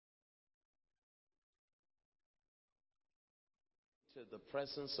into the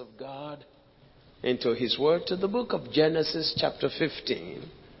presence of God, into His Word, to the book of Genesis chapter 15.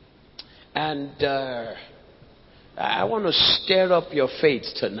 And I want to stir up your faith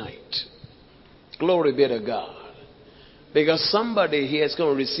tonight. Glory be to God. Because somebody here is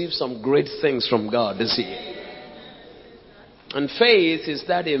going to receive some great things from God this year. And faith is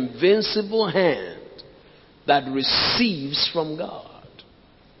that invincible hand that receives from God.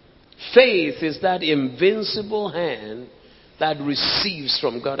 Faith is that invincible hand that receives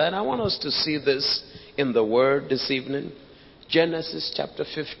from God. And I want us to see this in the Word this evening. Genesis chapter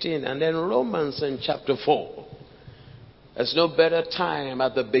 15 and then Romans in chapter 4. There's no better time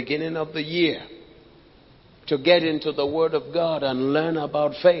at the beginning of the year to get into the Word of God and learn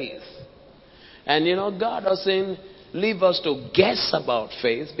about faith. And you know, God doesn't leave us to guess about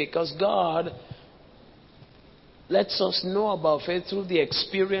faith, because God lets us know about faith through the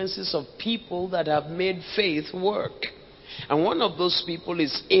experiences of people that have made faith work. And one of those people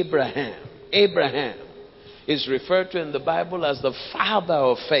is Abraham. Abraham is referred to in the Bible as the father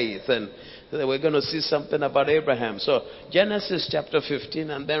of faith. And we're going to see something about Abraham. So Genesis chapter 15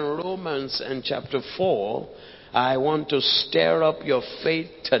 and then Romans and chapter 4. I want to stir up your faith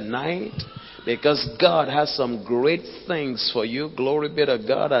tonight, because God has some great things for you. Glory be to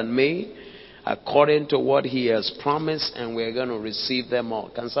God and me, according to what He has promised, and we're going to receive them all.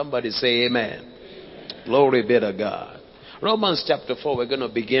 Can somebody say amen? Amen. Glory be to God. Romans chapter 4, we're going to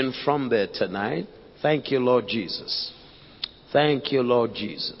begin from there tonight. Thank you, Lord Jesus. Thank you, Lord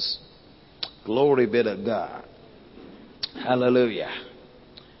Jesus. Glory be to God. Hallelujah.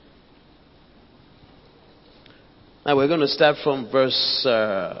 Now we're going to start from verse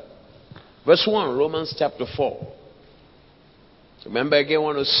 1, Romans chapter 4. Remember again, I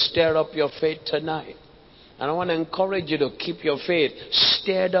want to stir up your faith tonight. And I want to encourage you to keep your faith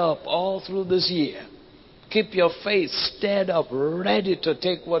stirred up all through this year. Keep your faith stirred up, ready to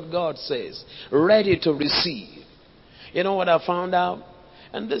take what God says, ready to receive. You know what I found out?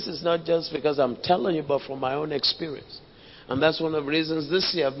 And this is not just because I'm telling you, but from my own experience. And that's one of the reasons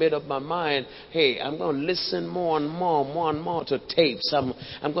this year I've made up my mind, hey, I'm going to listen more and more to tapes.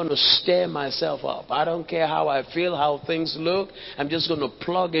 I'm going to stir myself up. I don't care how I feel, how things look. I'm just going to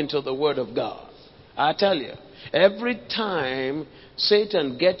plug into the Word of God. I tell you, every time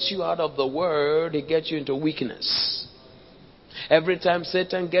Satan gets you out of the Word, he gets you into weakness. Every time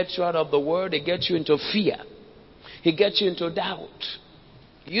Satan gets you out of the Word, he gets you into fear. He gets you into doubt.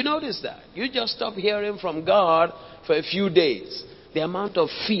 You notice that. You just stop hearing from God for a few days. The amount of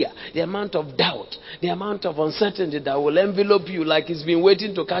fear, the amount of doubt, the amount of uncertainty that will envelope you like it's been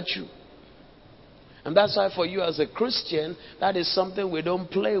waiting to catch you. And that's why for you as a Christian, that is something we don't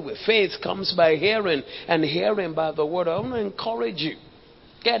play with. Faith comes by hearing, and hearing by the Word. I want to encourage you.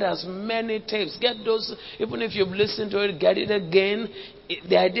 Get as many tapes. Get those, even if you've listened to it, get it again.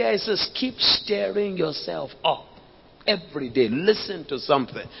 The idea is just keep stirring yourself up. Every day, listen to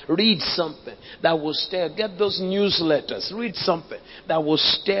something, read something that will stir. Get those newsletters, read something that will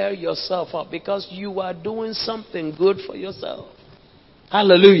stir yourself up, because you are doing something good for yourself.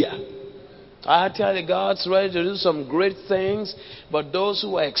 Hallelujah. I tell you, God's ready to do some great things, but those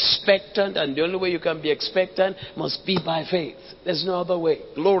who are expectant, and the only way you can be expectant must be by faith. There's no other way.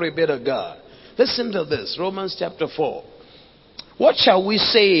 Glory be to God. Listen to this, Romans chapter 4. What shall we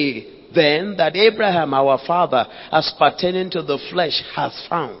say then that Abraham our father, as pertaining to the flesh, hath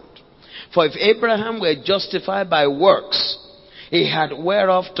found? For if Abraham were justified by works, he had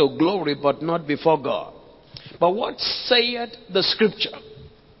whereof to glory, but not before God. But what saith the Scripture?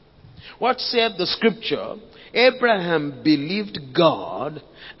 What saith the Scripture? Abraham believed God,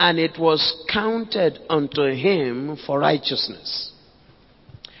 and it was counted unto him for righteousness.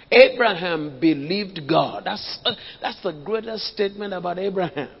 Abraham believed God. That's the greatest statement about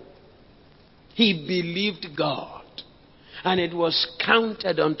Abraham. He believed God, and it was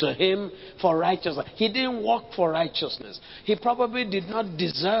counted unto him for righteousness. He didn't work for righteousness. He probably did not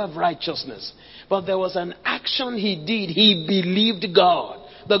deserve righteousness. But there was an action he did. He believed God.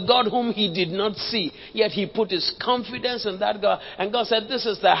 The God whom he did not see. Yet he put his confidence in that God. And God said, this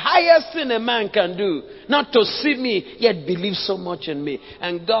is the highest thing a man can do. Not to see me, yet believe so much in me.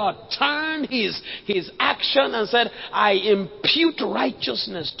 And God turned his action and said, I impute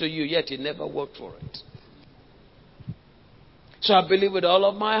righteousness to you. Yet he never worked for it. So I believe with all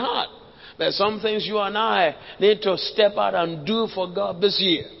of my heart, there's some things you and I need to step out and do for God this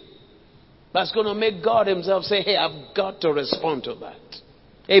year. That's going to make God himself say, hey, I've got to respond to that.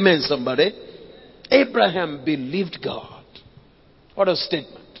 Amen, somebody. Abraham believed God. What a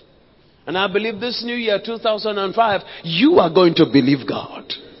statement. And I believe this new year, 2005, you are going to believe God.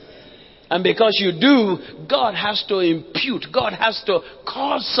 And because you do, God has to impute. God has to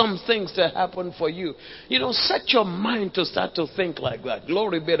cause some things to happen for you. Set your mind to start to think like that.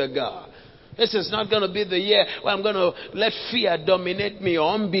 Glory be to God. This is not going to be the year where I'm going to let fear dominate me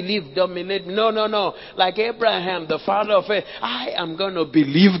or unbelief dominate me. No. Like Abraham, the father of faith, I am going to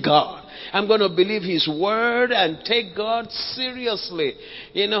believe God. I'm going to believe His word and take God seriously.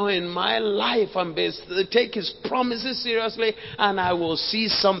 In my life, take His promises seriously, and I will see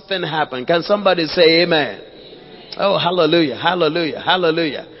something happen. Can somebody say amen? Amen. Oh, hallelujah, hallelujah,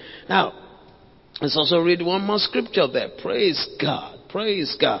 hallelujah. Now, let's also read one more scripture there. Praise God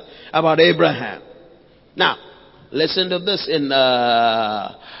about Abraham. Now, listen to this in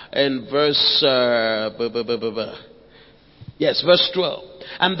verse verse 12.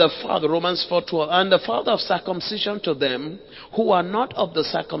 And the father, Romans 4:12, and the father of circumcision to them who are not of the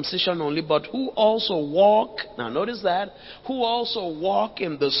circumcision only, but who also walk, now notice that, who also walk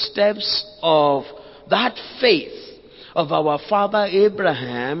in the steps of that faith of our father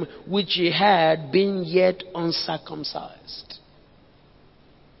Abraham, which he had been yet uncircumcised.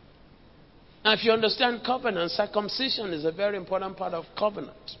 Now if you understand covenant, circumcision is a very important part of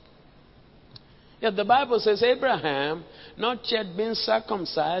covenant. Yet the Bible says Abraham, not yet been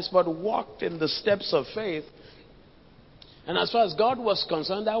circumcised, but walked in the steps of faith. And as far as God was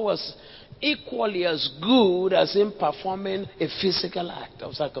concerned, that was equally as good as him performing a physical act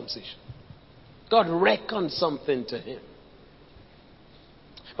of circumcision. God reckoned something to him.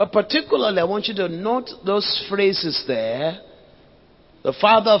 But particularly, I want you to note those phrases there. The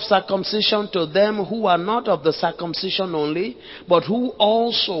father of circumcision to them who are not of the circumcision only, but who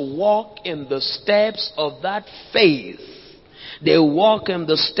also walk in the steps of that faith. They walk in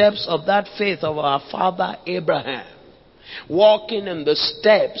the steps of that faith of our father Abraham. Walking in the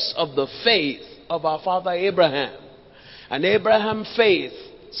steps of the faith of our father Abraham. And Abraham's faith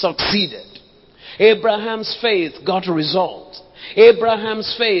succeeded. Abraham's faith got results.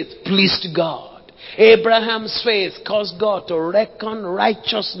 Abraham's faith pleased God. Abraham's faith caused God to reckon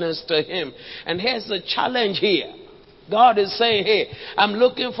righteousness to him. And here's the challenge here. God is saying, hey, I'm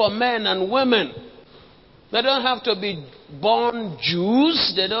looking for men and women. They don't have to be born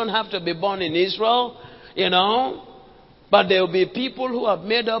Jews. They don't have to be born in Israel, But there will be people who have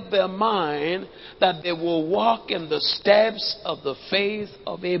made up their mind that they will walk in the steps of the faith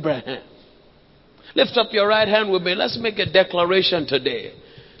of Abraham. Lift up your right hand with me. Let's make a declaration today.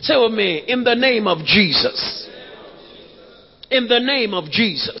 Say with me, in the name of Jesus. In the name of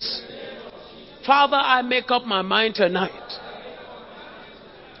Jesus. Father, I make up my mind tonight.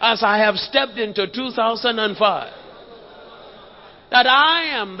 As I have stepped into 2005. That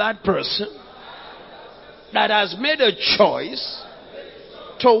I am that person that has made a choice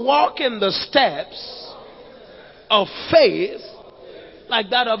to walk in the steps of faith like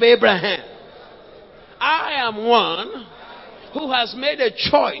that of Abraham. I am one who has made a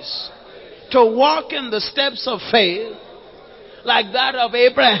choice to walk in the steps of faith like that of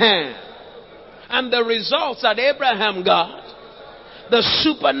Abraham. And the results that Abraham got, the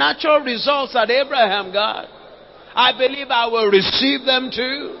supernatural results that Abraham got, I believe I will receive them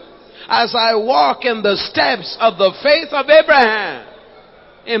too as I walk in the steps of the faith of Abraham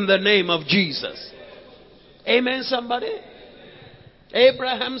in the name of Jesus. Amen, somebody?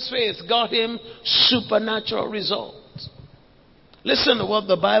 Abraham's faith got him supernatural results. Listen to what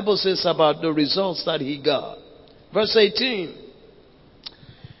the Bible says about the results that he got. Verse 18.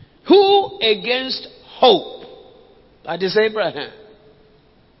 Who against hope, that is Abraham,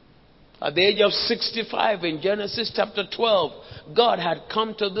 at the age of 65 in Genesis chapter 12, God had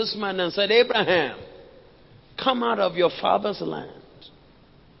come to this man and said, Abraham, come out of your father's land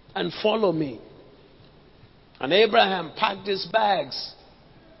and follow me. And Abraham packed his bags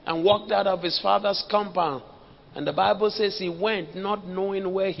and walked out of his father's compound. And the Bible says he went not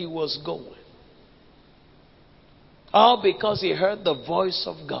knowing where he was going. All because he heard the voice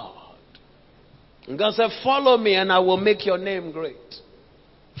of God. And God said, follow me and I will make your name great.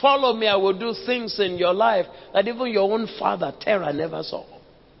 Follow me, I will do things in your life that even your own father, Terah, never saw.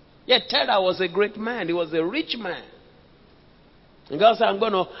 Yet Terah was a great man. He was a rich man. And God said, I'm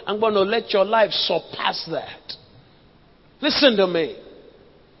going to let your life surpass that. Listen to me.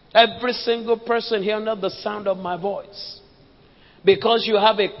 Every single person here under the sound of my voice. Because you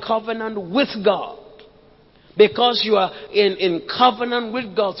have a covenant with God. Because you are in covenant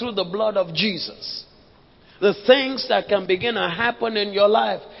with God through the blood of Jesus. The things that can begin to happen in your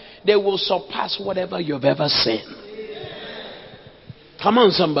life, they will surpass whatever you've ever seen. Come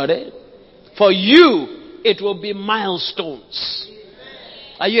on, somebody. For you, it will be milestones.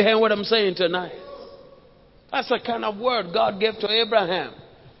 Are you hearing what I'm saying tonight? That's the kind of word God gave to Abraham.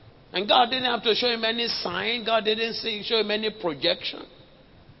 And God didn't have to show him any sign. God didn't show him any projection.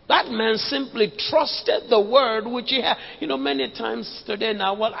 That man simply trusted the word which he had. You know, many times today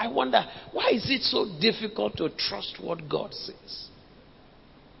now, well, I wonder, why is it so difficult to trust what God says?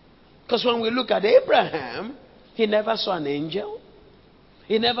 Because when we look at Abraham, he never saw an angel.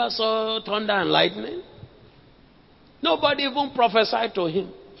 He never saw thunder and lightning. Nobody even prophesied to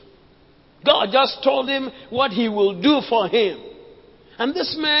him. God just told him what he will do for him. And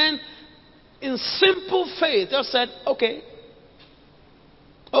this man, in simple faith, just said, okay.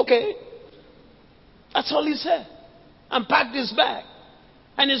 Okay. That's all he said. And packed his bag.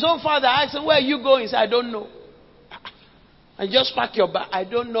 And his own father asked him, where are you going? He said, I don't know. And just pack your bag. I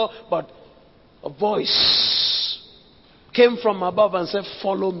don't know. But a voice came from above and said,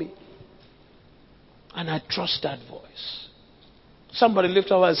 follow me. And I trust that voice. Somebody lift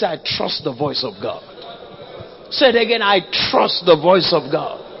up and say, I trust the voice of God. Say it again, I trust the voice of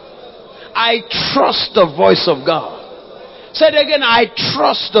God. I trust the voice of God. Say it again, I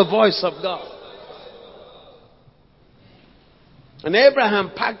trust the voice of God. And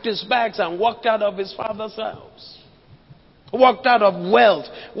Abraham packed his bags and walked out of his father's house. Walked out of wealth.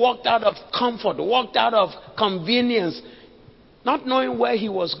 Walked out of comfort. Walked out of convenience. Not knowing where he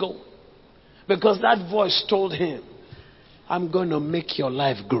was going. Because that voice told him, I'm going to make your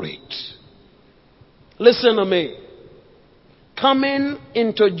life great. Listen to me. Coming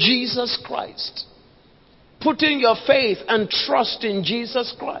into Jesus Christ. Putting your faith and trust in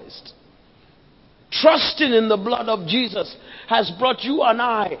Jesus Christ. Trusting in the blood of Jesus has brought you and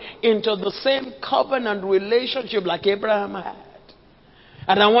I into the same covenant relationship like Abraham had.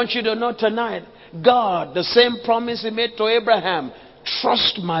 And I want you to know tonight, God, the same promise he made to Abraham,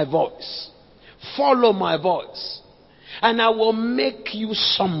 trust my voice. Follow my voice. And I will make you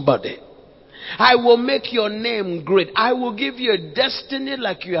somebody. I will make your name great. I will give you a destiny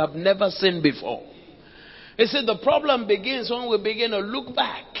like you have never seen before. He said the problem begins when we begin to look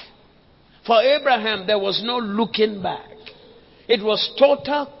back. For Abraham, there was no looking back. It was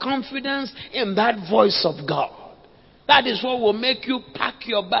total confidence in that voice of God. That is what will make you pack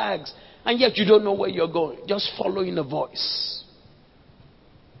your bags. And yet you don't know where you're going. Just following the voice.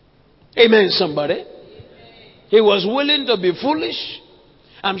 Amen, somebody. He was willing to be foolish.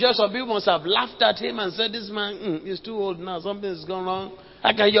 I'm sure some people must have laughed at him and said, this man is too old now. Something's gone wrong.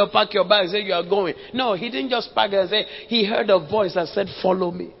 How can you pack your bag and say you are going? No, he didn't just pack it and say, he heard a voice that said,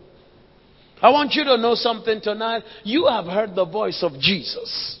 follow me. I want you to know something tonight. You have heard the voice of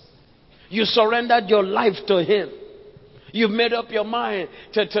Jesus. You surrendered your life to him. You've made up your mind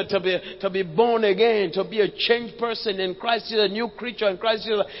to be born again, to be a changed person in Christ. You're a new creature in Christ.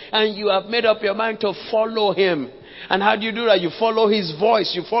 And you have made up your mind to follow him. And how do you do that? You follow his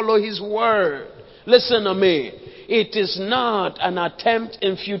voice. You follow his word. Listen to me. It is not an attempt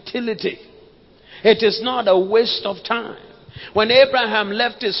in futility. It is not a waste of time. When Abraham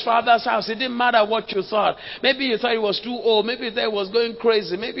left his father's house, it didn't matter what you thought. Maybe you thought he was too old. Maybe you thought he was going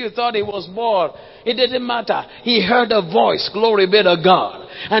crazy. Maybe you thought he was bored. It didn't matter. He heard a voice. Glory be to God.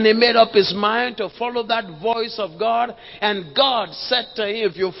 And he made up his mind to follow that voice of God. And God said to him,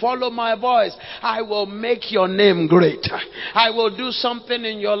 if you follow my voice, I will make your name great. I will do something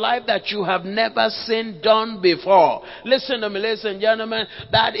in your life that you have never seen done before. Listen to me, ladies and gentlemen.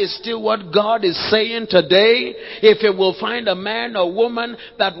 That is still what God is saying today. If he will find a man or woman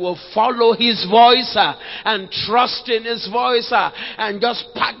that will follow his voice and trust in his voice and just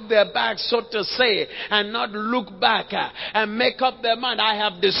pack their bags, so to say, and not look back and make up their mind. I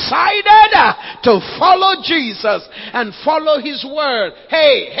have decided to follow Jesus and follow his word.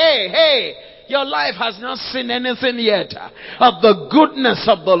 Hey. Your life has not seen anything yet of the goodness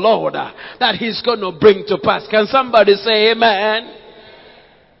of the Lord that he's going to bring to pass. Can somebody say amen?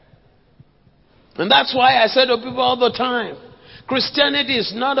 And that's why I say to people all the time, Christianity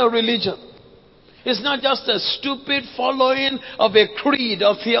is not a religion. It's not just a stupid following of a creed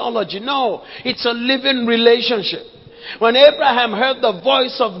or theology. No, it's a living relationship. When Abraham heard the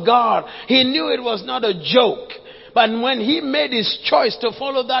voice of God, he knew it was not a joke. But when he made his choice to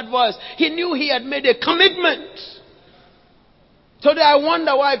follow that voice, he knew he had made a commitment. Today I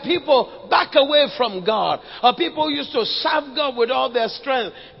wonder why people back away from God, or people who used to serve God with all their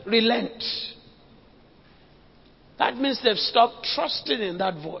strength, relent. That means they've stopped trusting in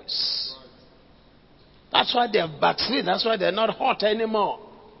that voice. That's why they're backslid. That's why they're not hot anymore.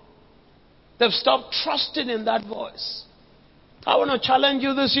 They've stopped trusting in that voice. I want to challenge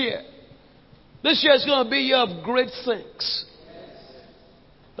you this year. This year is going to be a year of great things.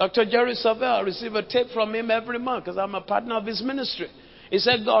 Dr. Jerry Savelle, I receive a tape from him every month because I'm a partner of his ministry. He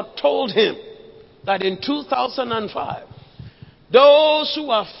said God told him that in 2005, Those who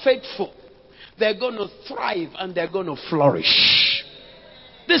are faithful, they're going to thrive and they're going to flourish.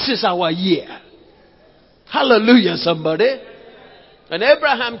 This is our year. Hallelujah, somebody. And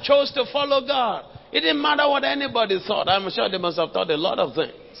Abraham chose to follow God. It didn't matter what anybody thought. I'm sure they must have thought a lot of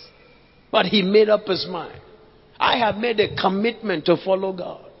things. But he made up his mind. I have made a commitment to follow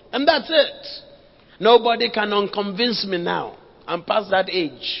God. And that's it. Nobody can unconvince me now. I'm past that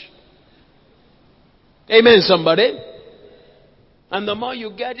age. Amen, somebody. And the more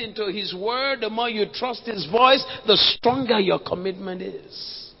you get into his word, the more you trust his voice, the stronger your commitment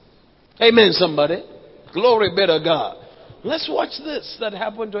is. Amen, somebody. Glory be to God. Let's watch this that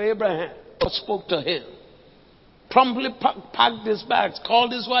happened to Abraham. God spoke to him. Promptly packed his bags,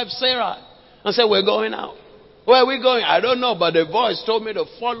 called his wife Sarah, and said, we're going out. Where are we going? I don't know, but the voice told me to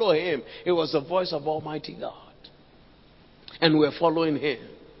follow him. It was the voice of Almighty God. And we're following him.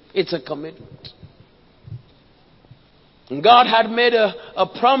 It's a commitment. And God had made a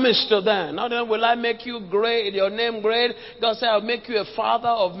promise to them. Not only will I make you great, your name great, God said, I'll make you a father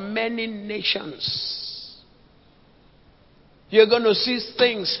of many nations. You're going to see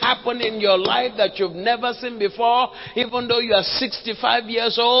things happen in your life that you've never seen before. Even though you are 65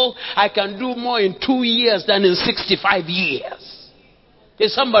 years old, I can do more in 2 years than in 65 years.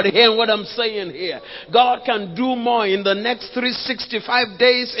 Is somebody hearing what I'm saying here? God can do more in the next 365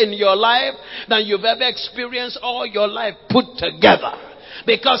 days in your life than you've ever experienced all your life put together.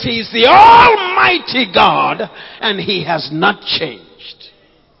 Because he is the Almighty God and he has not changed.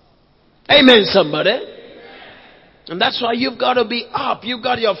 Amen, somebody. And that's why you've got to be up. You've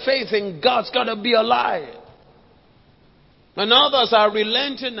got your faith in God's got to be alive. When others are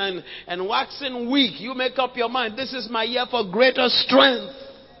relenting and waxing weak, you make up your mind, this is my year for greater strength.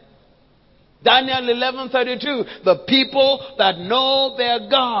 Daniel 11:32, the people that know their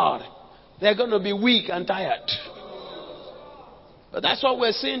God, they're going to be weak and tired. But that's what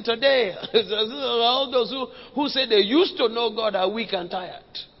we're seeing today. All those who say they used to know God are weak and tired.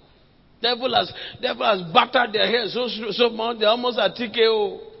 Devil has battered their heads so much they're almost at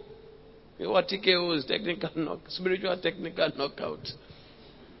TKO. You know what TKO is? Spiritual technical knockout.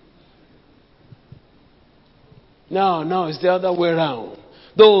 No, it's the other way around.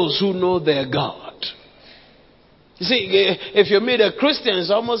 Those who know their God. You see, if you meet a Christian,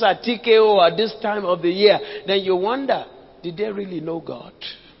 it's almost at TKO at this time of the year, then you wonder, did they really know God?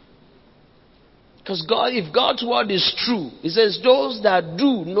 Because if God's word is true, it says those that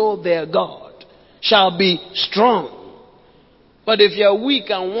do know their God shall be strong. But if you're weak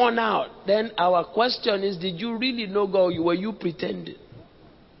and worn out, then our question is, did you really know God or were you pretending?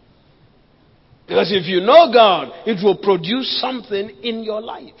 Because if you know God, it will produce something in your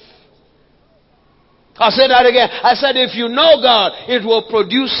life. I'll say that again. I said if you know God, it will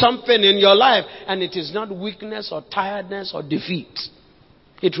produce something in your life. And it is not weakness or tiredness or defeat.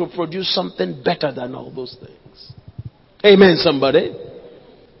 It will produce something better than all those things. Amen, somebody.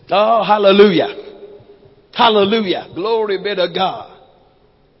 Oh, hallelujah. Hallelujah. Glory be to God.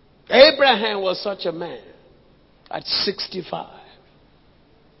 Abraham was such a man at 65.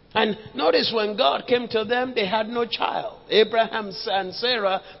 And notice when God came to them, they had no child. Abraham and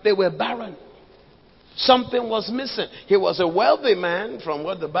Sarah, they were barren. Something was missing. He was a wealthy man from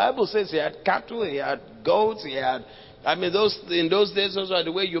what the Bible says. He had cattle, he had goats, in those days, those are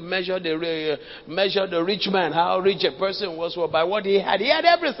the way you measure the rich man. How rich a person was by what he had. He had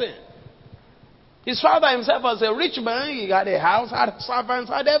everything. His father himself was a rich man. He had a house, had servants,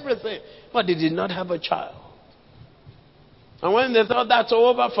 had everything. But he did not have a child. And when they thought that's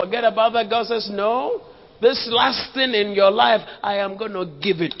over, forget about that, God says, no, this last thing in your life, I am going to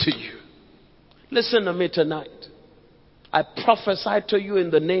give it to you. Listen to me tonight. I prophesy to you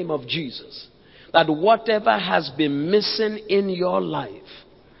in the name of Jesus that whatever has been missing in your life,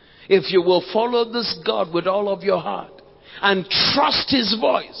 if you will follow this God with all of your heart and trust his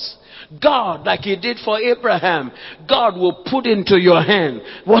voice, God, like he did for Abraham, God will put into your hand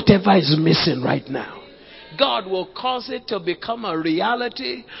whatever is missing right now. God will cause it to become a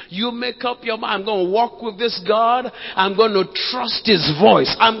reality. You make up your mind, I'm going to walk with this God. I'm going to trust his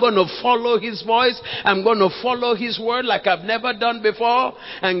voice. I'm going to follow his voice. I'm going to follow his word like I've never done before.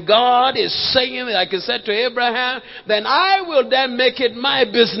 And God is saying, like he said to Abraham, then I will then make it my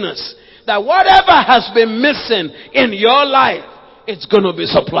business that whatever has been missing in your life, it's going to be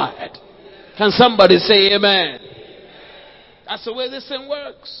supplied. Can somebody say amen? That's the way this thing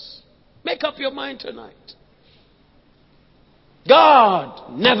works. Make up your mind tonight.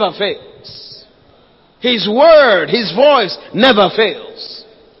 God never fails. His word, his voice never fails.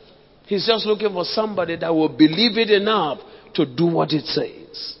 He's just looking for somebody that will believe it enough to do what it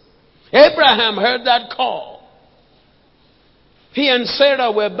says. Abraham heard that call. He and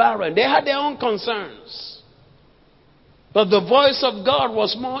Sarah were barren. They had their own concerns. But the voice of God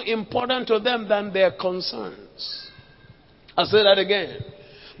was more important to them than their concerns. I'll say that again.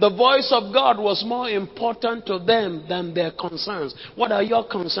 The voice of God was more important to them than their concerns. What are your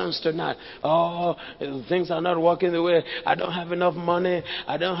concerns tonight? Oh, things are not working the way. I don't have enough money.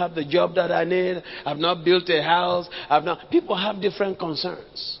 I don't have the job that I need. I've not built a house. People have different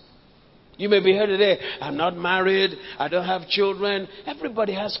concerns. You may be here today. I'm not married. I don't have children.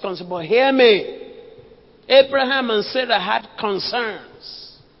 Everybody has concerns. But hear me. Abraham and Sarah had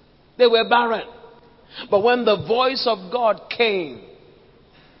concerns. They were barren. But when the voice of God came,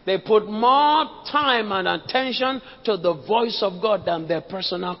 they put more time and attention to the voice of God than their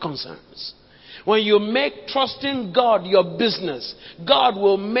personal concerns. When you make trusting God your business, God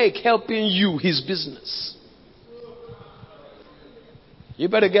will make helping you his business. You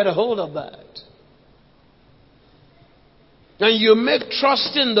better get a hold of that. When you make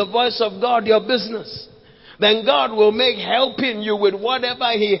trusting the voice of God your business, then God will make helping you with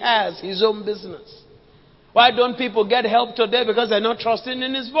whatever he has his own business. Why don't people get help today? Because they're not trusting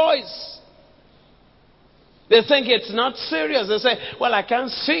in his voice. They think it's not serious. They say, well, I can't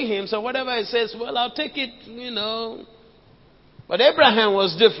see him, so whatever he says, well, I'll take it, But Abraham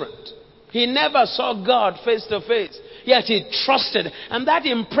was different. He never saw God face to face, yet he trusted, and that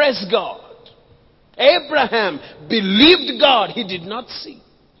impressed God. Abraham believed God he did not see.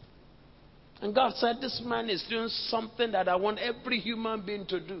 And God said, this man is doing something that I want every human being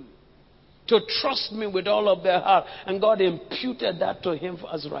to do. To trust me with all of their heart. And God imputed that to him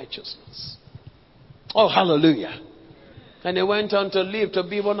as righteousness. Oh, hallelujah. And he went on to live to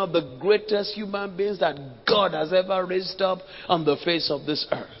be one of the greatest human beings that God has ever raised up on the face of this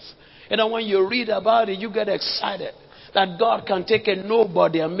earth. When you read about it, you get excited that God can take a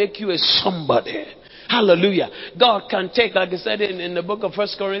nobody and make you a somebody. Hallelujah. God can take, like I said in the book of 1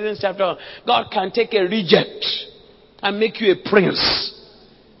 Corinthians chapter 1, God can take a reject and make you a prince.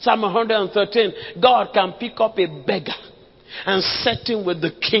 Psalm 113, God can pick up a beggar and set him with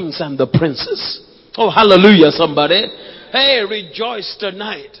the kings and the princes. Oh, hallelujah, somebody. Hey, rejoice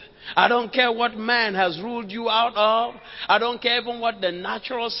tonight. I don't care what man has ruled you out of. I don't care even what the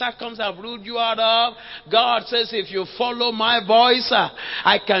natural circumstances have ruled you out of. God says if you follow my voice,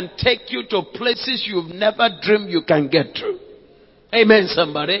 I can take you to places you've never dreamed you can get to. Amen,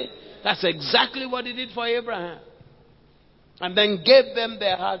 somebody. That's exactly what he did for Abraham. And then gave them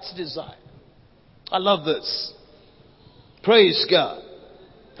their heart's desire. I love this. Praise God.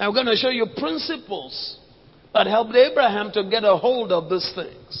 I'm going to show you principles that helped Abraham to get a hold of these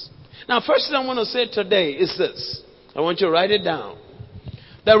things. Now, first thing I want to say today is this. I want you to write it down.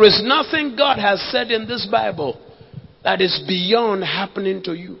 There is nothing God has said in this Bible that is beyond happening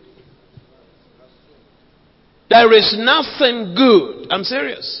to you. There is nothing good, I'm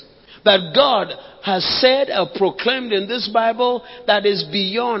serious, that God has said or proclaimed in this Bible that is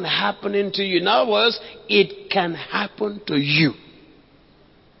beyond happening to you. In other words, it can happen to you.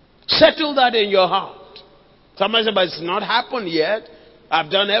 Settle that in your heart. Somebody said, but it's not happened yet. I've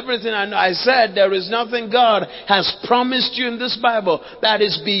done everything I know. I said there is nothing God has promised you in this Bible that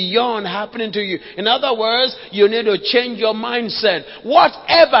is beyond happening to you. In other words, you need to change your mindset.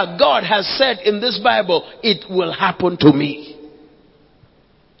 Whatever God has said in this Bible, it will happen to me.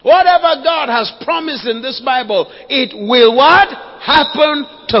 Whatever God has promised in this Bible, it will what? Happen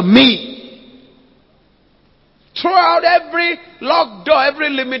to me. Throw out every locked door, every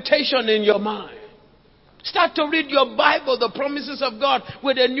limitation in your mind. Start to read your Bible, the promises of God,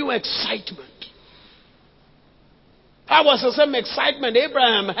 with a new excitement. That was the same excitement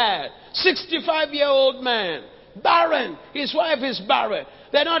Abraham had. 65-year-old man, barren. His wife is barren.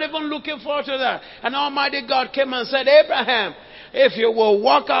 They're not even looking forward to that. And Almighty God came and said, Abraham, if you will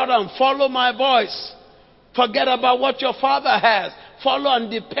walk out and follow my voice, forget about what your father has. Follow and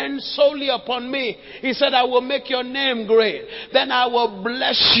depend solely upon me. He said, I will make your name great. Then I will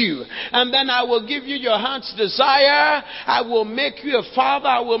bless you. And then I will give you your heart's desire. I will make you a father.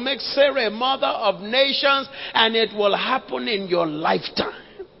 I will make Sarah a mother of nations. And it will happen in your lifetime.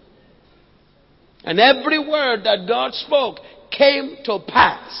 And every word that God spoke came to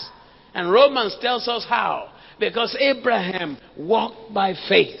pass. And Romans tells us how. Because Abraham walked by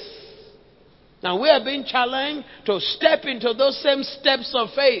faith. Now we are being challenged to step into those same steps of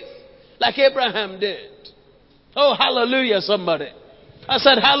faith like Abraham did. Oh, hallelujah, somebody. I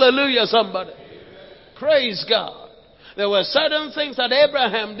said hallelujah, somebody. Praise God. There were certain things that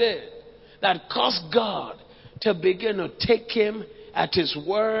Abraham did that caused God to begin to take him at his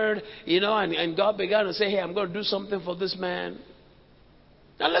word, and God began to say, hey, I'm going to do something for this man.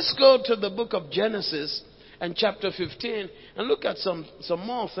 Now let's go to the book of Genesis and chapter 15 and look at some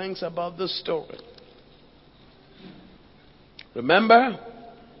more things about this story. Remember,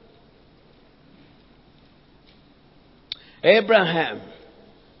 Abraham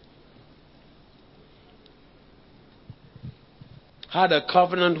had a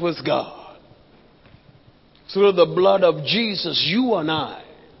covenant with God. Through the blood of Jesus, you and I,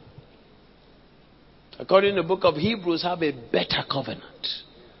 according to the book of Hebrews, have a better covenant.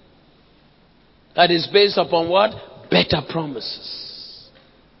 That is based upon what? Better promises.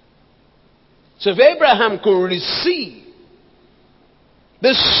 So if Abraham could receive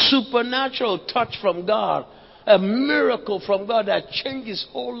this supernatural touch from God, a miracle from God that changed his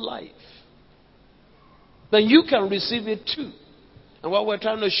whole life, then you can receive it too. And what we're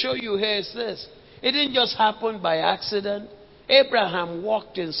trying to show you here is this. It didn't just happen by accident. Abraham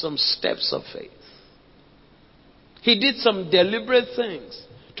walked in some steps of faith. He did some deliberate things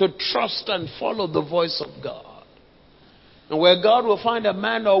to trust and follow the voice of God. And where God will find a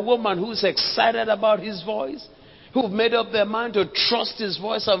man or woman who's excited about his voice, who've made up their mind to trust his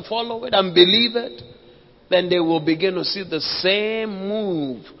voice and follow it and believe it, then they will begin to see the same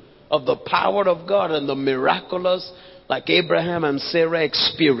move of the power of God and the miraculous like Abraham and Sarah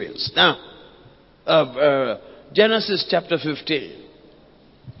experienced. Now, Genesis chapter 15.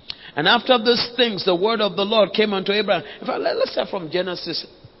 And after these things, the word of the Lord came unto Abraham. In fact, let's start from Genesis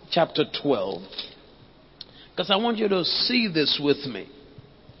chapter 12. Because I want you to see this with me.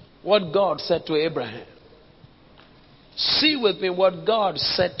 What God said to Abraham. See with me what God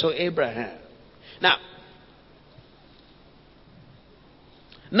said to Abraham.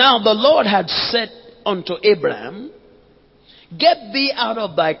 Now the Lord had said unto Abraham, get thee out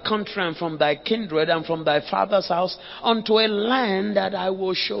of thy country and from thy kindred and from thy father's house unto a land that I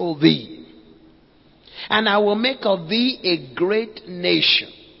will show thee. And I will make of thee a great nation.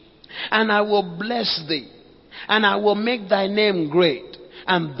 And I will bless thee. And I will make thy name great.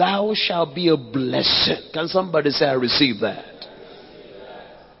 And thou shalt be a blessing. Can somebody say, I receive that?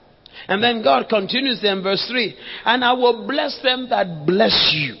 And then God continues there in verse 3. And I will bless them that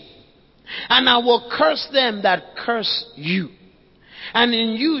bless you. And I will curse them that curse you. And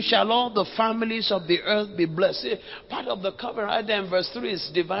in you shall all the families of the earth be blessed. See, part of the covenant right there in verse 3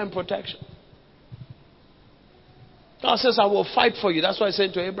 is divine protection. God says, I will fight for you. That's what I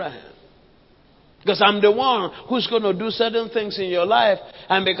said to Abraham. Because I'm the one who's going to do certain things in your life.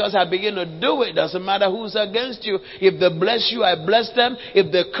 And because I begin to do it, doesn't matter who's against you. If they bless you, I bless them.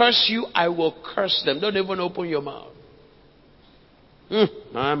 If they curse you, I will curse them. Don't even open your mouth.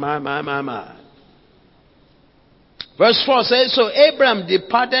 My. Verse 4 says, so Abraham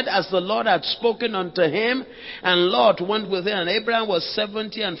departed as the Lord had spoken unto him, and Lot went with him. And Abraham was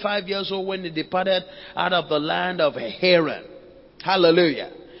 75 years old when he departed out of the land of Haran.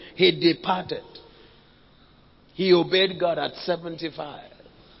 Hallelujah. He departed. He obeyed God at 75.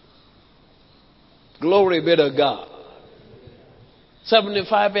 Glory be to God.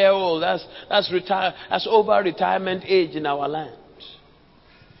 75-year-old, that's over retirement age in our land.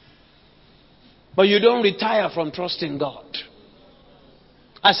 But you don't retire from trusting God.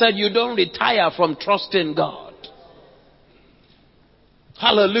 I said you don't retire from trusting God.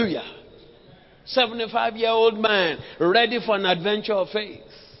 Hallelujah. 75-year-old man ready for an adventure of faith.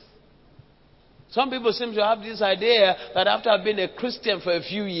 Some people seem to have this idea that after I've been a Christian for a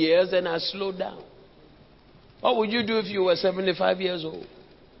few years, then I slow down. What would you do if you were 75 years old?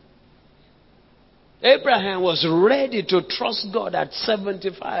 Abraham was ready to trust God at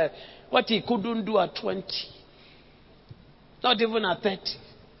 75. What he couldn't do at 20. Not even at 30.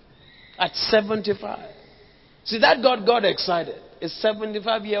 At 75. See, that got God excited. A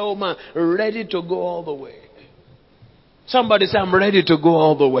 75-year-old man ready to go all the way. Somebody say, I'm ready to go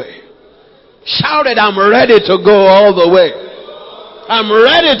all the way. Shout it, I'm ready to go all the way. I'm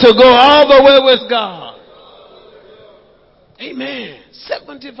ready to go all the way with God. Amen.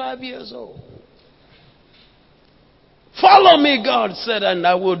 75 years old. Follow me, God said, and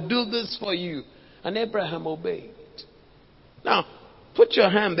I will do this for you. And Abraham obeyed. Now, put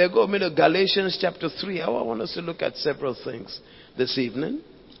your hand there. Go with me to Galatians chapter 3. I want us to look at several things this evening.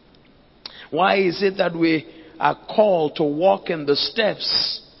 Why is it that we are called to walk in the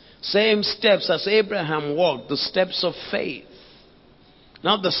steps, same steps as Abraham walked, the steps of faith,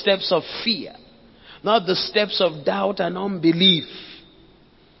 not the steps of fear, not the steps of doubt and unbelief?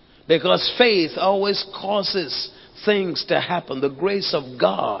 Because faith always causes things to happen, the grace of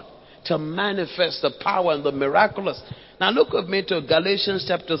God to manifest the power and the miraculous. Now look with me to Galatians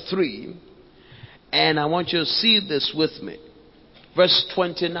chapter 3, and I want you to see this with me. Verse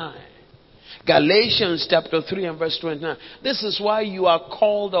 29. Galatians chapter 3 and verse 29. This is why you are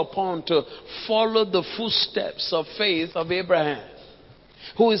called upon to follow the footsteps of faith of Abraham,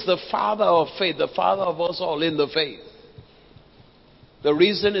 who is the father of faith, the father of us all in the faith. The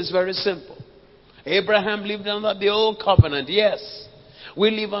reason is very simple. Abraham lived under the old covenant, yes.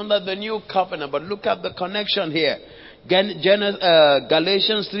 We live under the new covenant, but look at the connection here.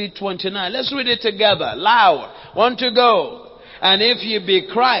 Galatians 3:29. Let's read it together, loud. Want to go? And if ye be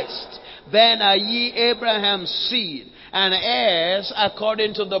Christ, then are ye Abraham's seed and heirs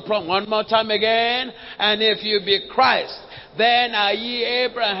according to the promise. One more time again. And if you be Christ, then are ye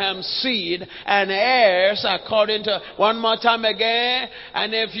Abraham's seed and heirs according to... One more time again.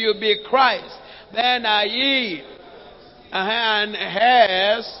 And if you be Christ, then are ye and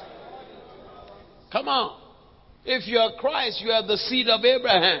heirs. Come on. If you are Christ, you are the seed of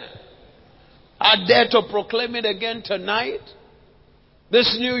Abraham. I dare to proclaim it again tonight,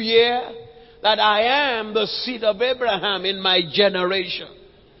 this new year, that I am the seed of Abraham in my generation.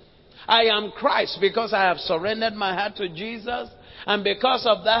 I am Christ because I have surrendered my heart to Jesus, and because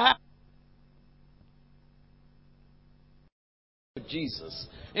of that, Jesus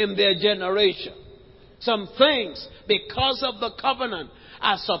in their generation. Some things, because of the covenant,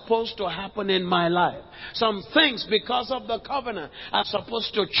 are supposed to happen in my life. Some things, because of the covenant, are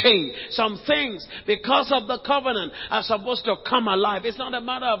supposed to change. Some things, because of the covenant, are supposed to come alive. It's not a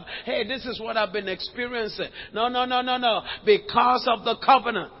matter of, hey, this is what I've been experiencing. No. Because of the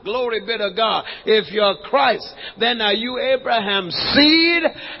covenant, glory be to God. If you're Christ, then are you Abraham's seed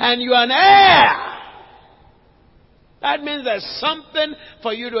and you are an heir. That means there's something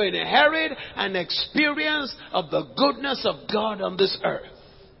for you to inherit and experience of the goodness of God on this earth.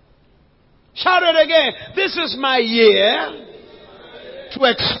 Shout it again. This is my year to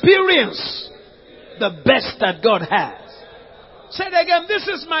experience the best that God has. Say it again. This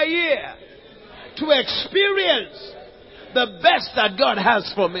is my year to experience the best that God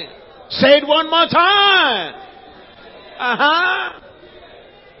has for me. Say it one more time.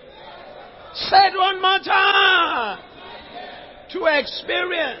 Say it one more time. To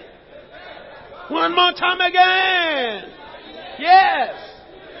experience. One more time again. Yes.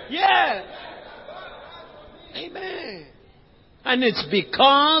 Amen. And it's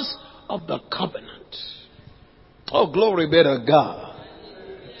because of the covenant. Oh, glory be to God.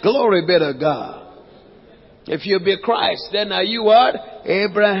 Glory be to God. If you be Christ, then are you what?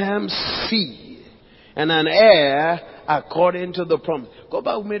 Abraham's seed and an heir according to the promise. Go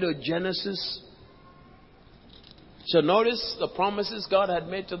back with me to Genesis. So notice the promises God had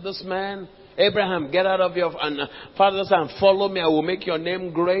made to this man. Abraham, get out of your father's house and follow me. I will make your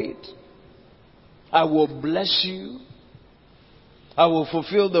name great. I will bless you. I will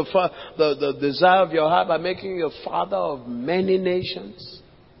fulfill the desire of your heart by making you a father of many nations.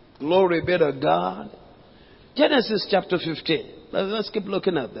 Glory be to God. Genesis chapter 15. Let's keep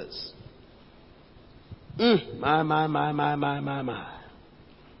looking at this. My.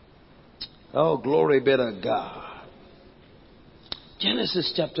 Oh, glory be to God.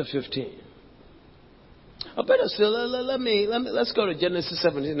 Genesis chapter 15. I better still let's go to Genesis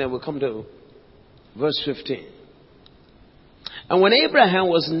 17 and we'll come to verse 15. And when Abraham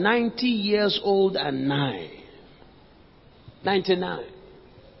was 90 years old and 99.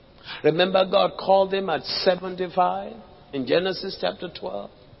 Remember God called him at 75 in Genesis chapter 12.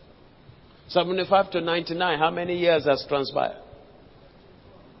 75 to 99. How many years has transpired?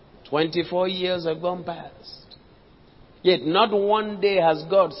 24 years have gone past. Yet not one day has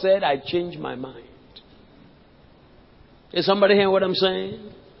God said, I changed my mind. Is somebody hearing what I'm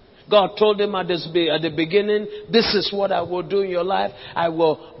saying? God told him at the beginning, this is what I will do in your life. I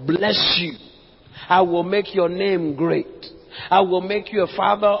will bless you. I will make your name great. I will make you a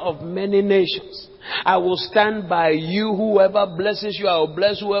father of many nations. I will stand by you. Whoever blesses you, I will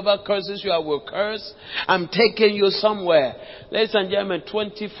bless. Whoever curses you, I will curse. I'm taking you somewhere. Ladies and gentlemen,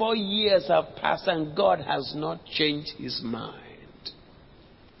 24 years have passed and God has not changed his mind.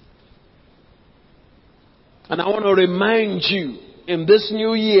 And I want to remind you, in this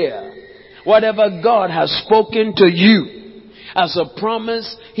new year, whatever God has spoken to you as a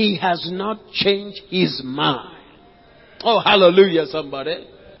promise, he has not changed his mind. Oh, hallelujah, somebody.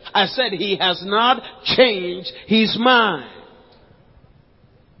 I said he has not changed his mind.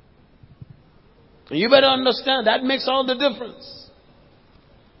 And you better understand that makes all the difference.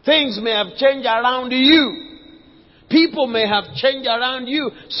 Things may have changed around you. People may have changed around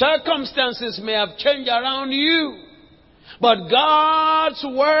you. Circumstances may have changed around you. But God's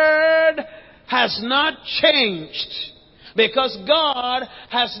word has not changed. Because God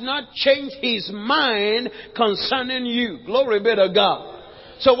has not changed his mind concerning you. Glory be to God.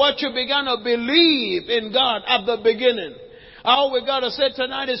 So what you began to believe in God at the beginning, all we got to say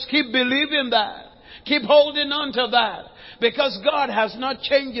tonight is keep believing that. Keep holding on to that. Because God has not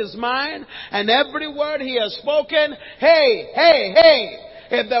changed his mind. And every word he has spoken, hey.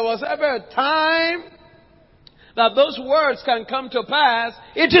 If there was ever a time that those words can come to pass,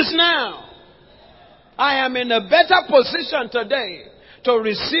 it is now. I am in a better position today to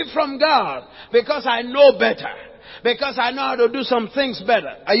receive from God because I know better. Because I know how to do some things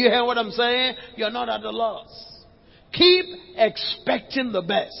better. Are you hearing what I'm saying? You're not at a loss. Keep expecting the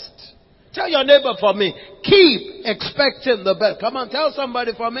best. Tell your neighbor for me. Keep expecting the best. Come on, tell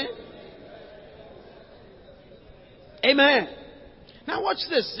somebody for me. Amen. Now watch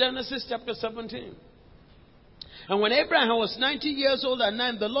this. Genesis chapter 17. And when Abraham was 90 years old at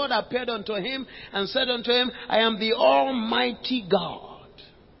 9, the Lord appeared unto him and said unto him, I am the Almighty God.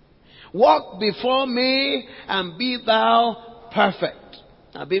 Walk before me and be thou perfect.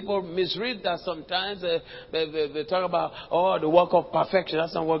 Now people misread that sometimes. They talk about, the work of perfection.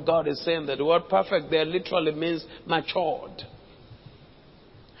 That's not what God is saying. That the word perfect there literally means matured.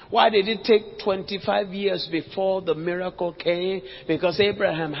 Why did it take 25 years before the miracle came? Because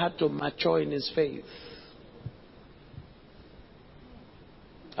Abraham had to mature in his faith.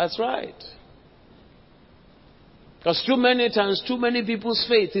 That's right. Because too many times, too many people's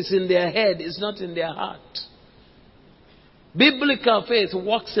faith is in their head, it's not in their heart. Biblical faith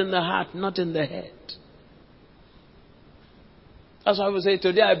works in the heart, not in the head. That's why we say,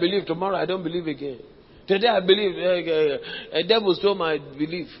 today I believe, tomorrow I don't believe again. Today I believe, a devil stole my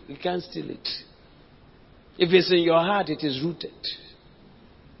belief. You can't steal it. If it's in your heart, it is rooted.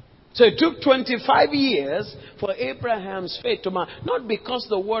 So it took 25 years for Abraham's faith to mature. Not because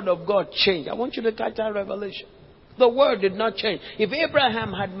the word of God changed. I want you to catch that revelation. The word did not change. If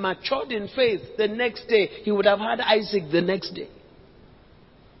Abraham had matured in faith the next day, he would have had Isaac the next day.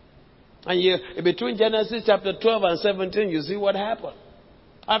 And between Genesis chapter 12 and 17, you see what happened.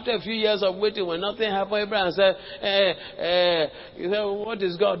 After a few years of waiting, when nothing happened, Abraham said, what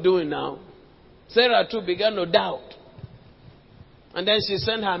is God doing now? Sarah too began to doubt. And then she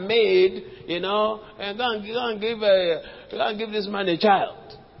sent her maid, and go and give this man a child.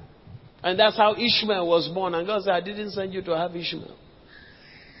 And that's how Ishmael was born. And God said, I didn't send you to have Ishmael.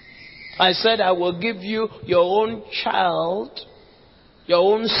 I said, I will give you your own child, your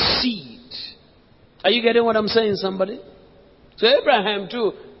own seed. Are you getting what I'm saying, somebody? So Abraham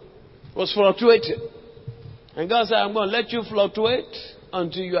too was fluctuating. And God said, I'm going to let you fluctuate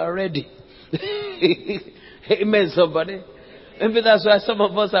until you are ready. Amen, somebody. Maybe that's why some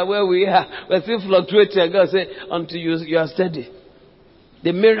of us are where we are. We're still fluctuating. God said, until you are steady.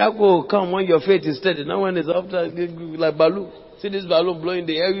 The miracle will come when your faith is steady. Not when it's up like balloon. See this balloon blowing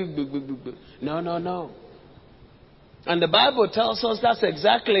the air? No. And the Bible tells us that's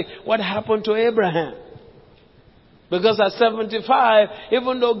exactly what happened to Abraham. Because at 75,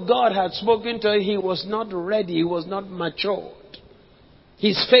 even though God had spoken to him, he was not ready. He was not matured.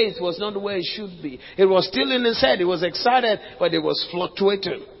 His faith was not where it should be. It was still in his head. He was excited, but it was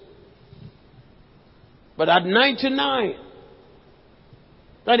fluctuating. But at 99,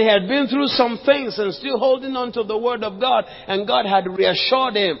 that he had been through some things and still holding on to the word of God, and God had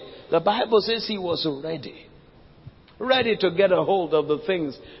reassured him. The Bible says he was ready. Ready to get a hold of the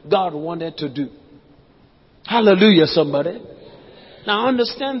things God wanted to do. Hallelujah, somebody. Now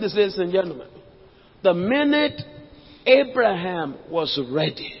understand this, ladies and gentlemen. The minute Abraham was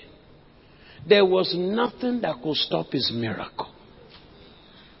ready, there was nothing that could stop his miracle.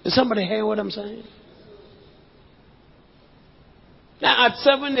 Is somebody hear what I'm saying? Now at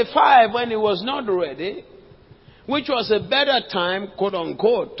 75, when he was not ready, which was a better time, quote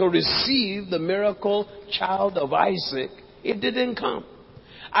unquote, to receive the miracle child of Isaac, it didn't come.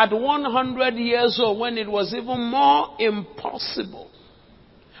 At 100 years old, when it was even more impossible,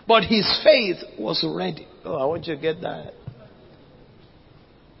 but his faith was ready. Oh, I want you to get that.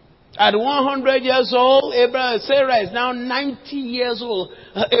 At 100 years old, Sarah is now 90 years old.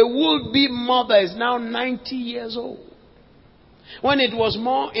 A would-be mother is now 90 years old. When it was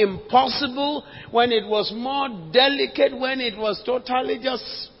more impossible, when it was more delicate, when it was totally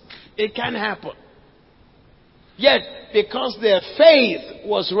it can't happen. Yet, because their faith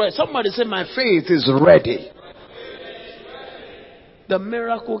was ready. Somebody say, my faith is ready. The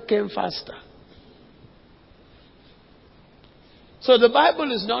miracle came faster. So the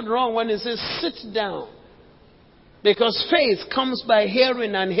Bible is not wrong when it says, sit down. Because faith comes by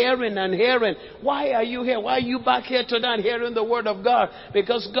hearing and hearing and hearing. Why are you here? Why are you back here tonight hearing the word of God?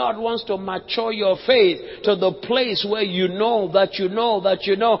 Because God wants to mature your faith to the place where you know that you know that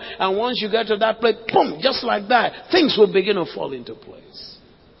you know. And once you get to that place, boom, just like that, things will begin to fall into place.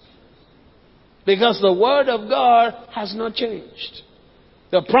 Because the word of God has not changed.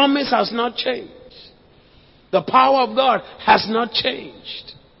 The promise has not changed. The power of God has not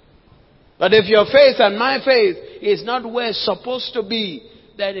changed. But if your faith and my faith is not where it's supposed to be,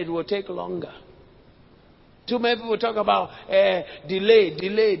 then it will take longer. Too many people talk about delay.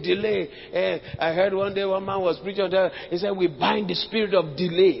 I heard one day one man was preaching. He said, we bind the spirit of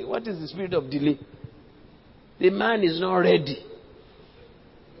delay. What is the spirit of delay? The man is not ready.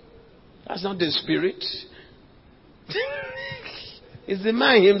 That's not the spirit. It's the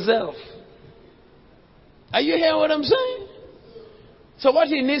man himself. Are you hearing what I'm saying? So what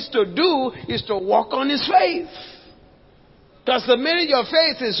he needs to do is to walk on his faith. Because the minute your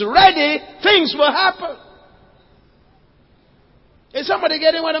faith is ready, things will happen. Is somebody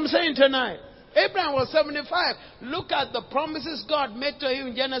getting what I'm saying tonight? Abraham was 75. Look at the promises God made to him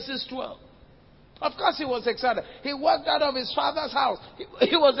in Genesis 12. Of course he was excited. He walked out of his father's house.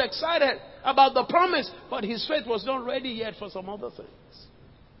 He was excited about the promise, but his faith was not ready yet for some other things.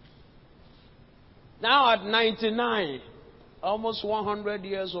 Now at 99, almost 100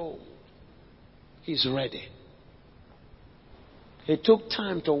 years old, he's ready. He took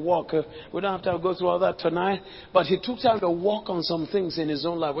time to walk. We don't have to go through all that tonight. But he took time to walk on some things in his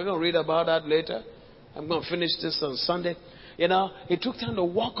own life. We're going to read about that later. I'm going to finish this on Sunday. He took time to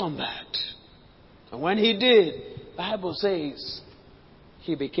walk on that. And when he did, the Bible says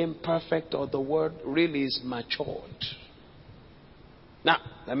he became perfect, or the word really is matured. Now,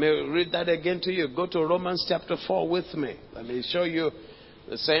 let me read that again to you. Go to Romans chapter 4 with me. Let me show you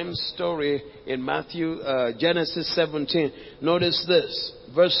the same story in Genesis 17. Notice this.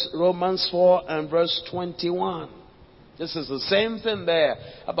 Romans 4 and verse 21. This is the same thing there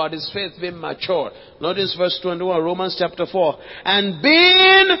about his faith being matured. Notice verse 21, Romans chapter 4. And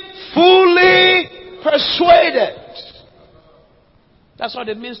being fully persuaded. That's what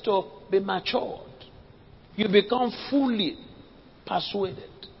it means to be matured. You become fully persuaded.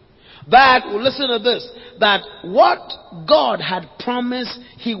 That, listen to this, that what God had promised,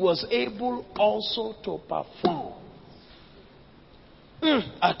 he was able also to perform.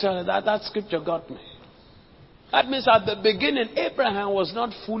 I tell you, that scripture got me. That means at the beginning, Abraham was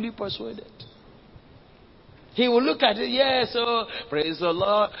not fully persuaded. He will look at it, yes, oh, praise the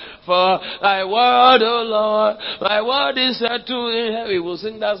Lord for thy word, oh Lord, thy word is said to him. He will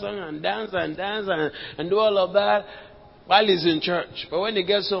sing that song and dance and do all of that while he's in church. But when he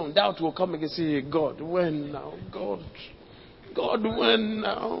gets home, doubt will come and say, God, when now? God, when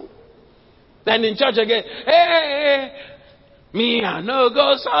now? Then in church again, hey, me, I no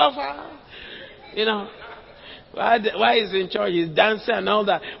go so far. Why is in church? He's dancing and all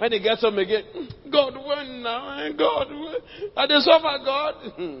that. When he gets home again, God, when now? God, when? Are they suffer, God?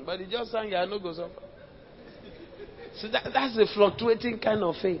 But he just sang, I no go suffer. So that's a fluctuating kind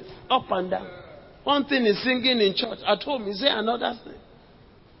of faith. Up and down. One thing is singing in church. At home, he say another thing.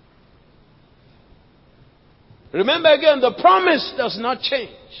 Remember again, the promise does not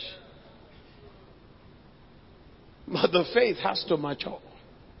change. But the faith has to mature.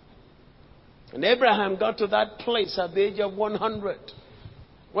 And Abraham got to that place at the age of 100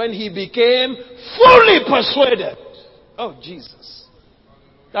 when he became fully persuaded, oh Jesus,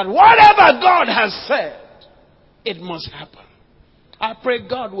 that whatever God has said, it must happen. I pray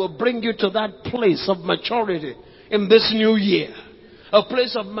God will bring you to that place of maturity in this new year. A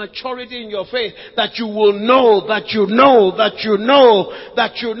place of maturity in your faith, that you will know that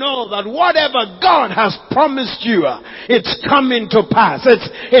whatever God has promised you, it's coming to pass.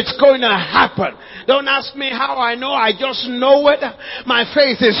 It's going to happen. Don't ask me how I know. I just know it. My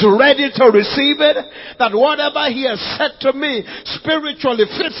faith is ready to receive it. That whatever he has said to me, spiritually,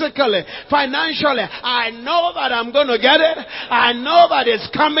 physically, financially, I know that I'm going to get it. I know that it's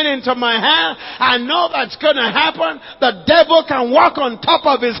coming into my hand. I know that's going to happen. The devil can walk on top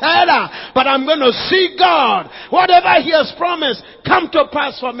of his head, but I'm going to see God. Whatever he has promised, come to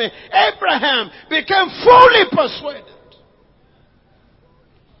pass for me. Abraham became fully persuaded.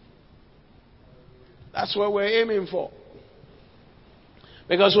 That's what we're aiming for.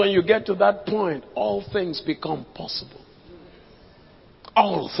 Because when you get to that point, all things become possible.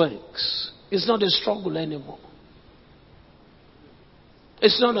 All things. It's not a struggle anymore.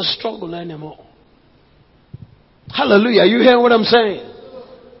 It's not a struggle anymore. Hallelujah. You hear what I'm saying?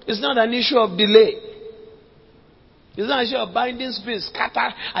 It's not an issue of delay. It's not an issue of binding spirit.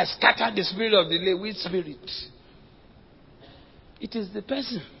 I scatter the spirit of delay. Which spirit? It is the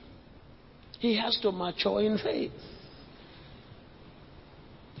person. He has to mature in faith.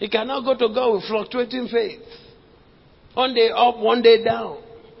 He cannot go to God with fluctuating faith. One day up, one day down.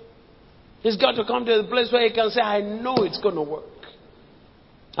 He's got to come to the place where he can say, I know it's going to work.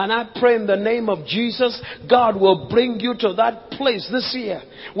 And I pray in the name of Jesus, God will bring you to that place this year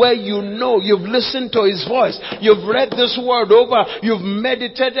where you know you've listened to His voice. You've read this word over. You've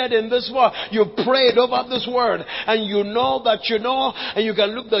meditated in this word. You've prayed over this word. And you know that you know. And you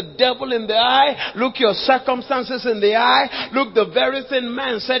can look the devil in the eye. Look your circumstances in the eye. Look the very thing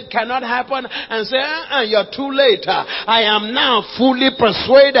man said cannot happen. And say, you're too late. I am now fully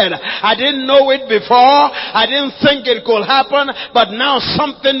persuaded. I didn't know it before. I didn't think it could happen. But now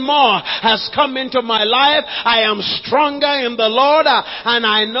something more has come into my life. I am stronger in the Lord, and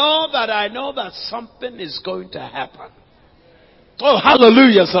I know that something is going to happen. Oh,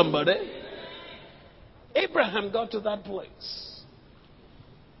 hallelujah, somebody. Abraham got to that place.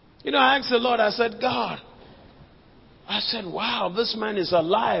 You know, I asked the Lord, I said, God, wow, this man is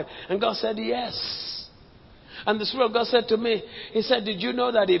alive. And God said, yes. And the Spirit of God said to me, He said, did you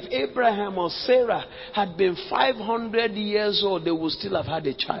know that if Abraham or Sarah had been 500 years old, they would still have had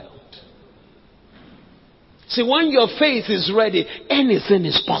a child? See, when your faith is ready, anything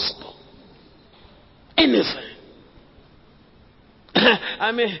is possible. Anything.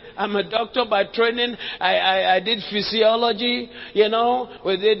 I mean, I'm a doctor by training. I did physiology, you know.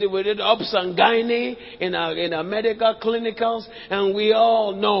 We did obs and gynae in our medical clinicals, and we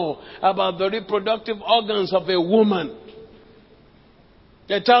all know about the reproductive organs of a woman.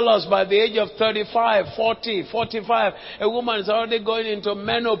 They tell us by the age of 35, 40, 45, a woman is already going into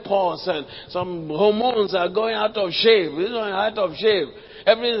menopause, and some hormones are going out of shape. It's going out of shape.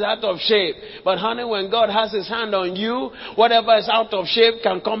 Everything is out of shape. But honey, when God has His hand on you, whatever is out of shape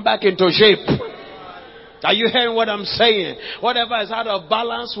can come back into shape. Are you hearing what I'm saying? Whatever is out of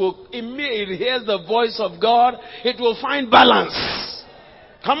balance will immediately hear the voice of God. It will find balance.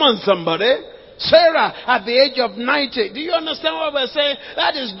 Come on, somebody. Sarah at the age of 90. Do you understand what we're saying?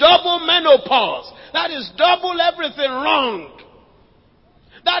 That is double menopause. That is double everything wrong.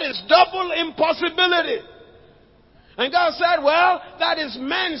 That is double impossibility. And God said, well, that is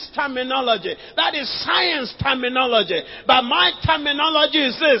man's terminology. That is science terminology. But my terminology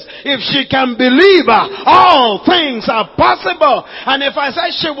is this. If she can believe, all things are possible. And if I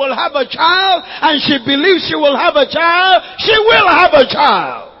say she will have a child, and she believes she will have a child, she will have a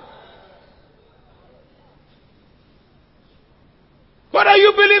child. What are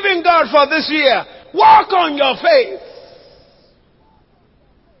you believing God for this year? Walk on your faith.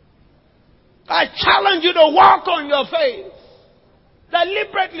 I challenge you to walk on your faith.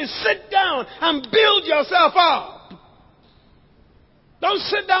 Deliberately sit down and build yourself up. Don't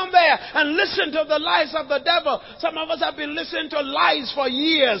sit down there and listen to the lies of the devil. Some of us have been listening to lies for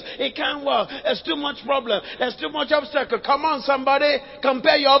years. It can't work. There's too much problem. There's too much obstacle. Come on, somebody.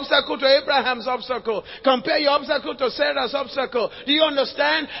 Compare your obstacle to Abraham's obstacle. Compare your obstacle to Sarah's obstacle. Do you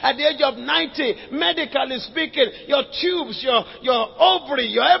understand? At the age of 90, medically speaking, your tubes, your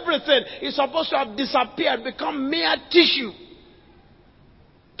ovary, your everything is supposed to have disappeared, become mere tissue.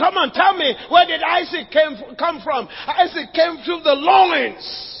 Come on, tell me, where did Isaac come from? Isaac came through the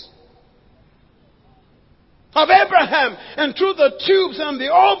loins of Abraham and through the tubes and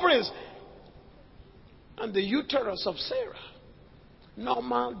the ovaries and the uterus of Sarah.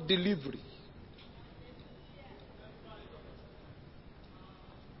 Normal delivery.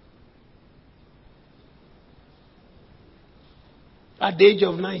 At the age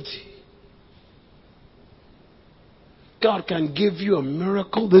of 90. God can give you a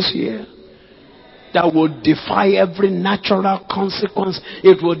miracle this year that will defy every natural consequence.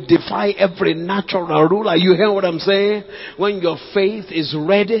 It will defy every natural rule. Are you hearing what I'm saying? When your faith is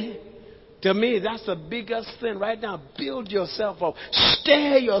ready, to me, that's the biggest thing right now. Build yourself up.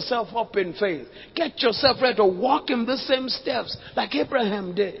 Stir yourself up in faith. Get yourself ready to walk in the same steps like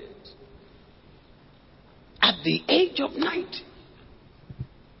Abraham did. At the age of 90.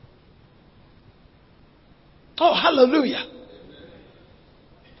 Oh, hallelujah.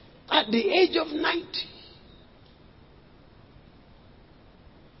 At the age of 90.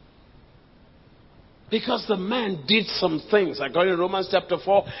 Because the man did some things. According to Romans chapter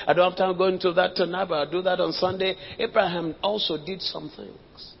 4, I don't have time to go into that tonight, but I'll do that on Sunday. Abraham also did some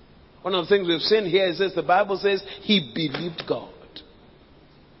things. One of the things we've seen here is this. The Bible says he believed God.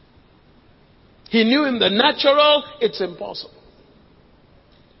 He knew in the natural, it's impossible.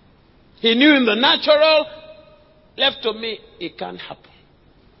 He knew in the natural, left to me, it can't happen.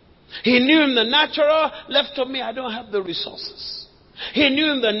 He knew in the natural, left to me, I don't have the resources. He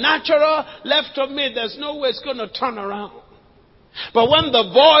knew in the natural, left to me, there's no way it's going to turn around. But when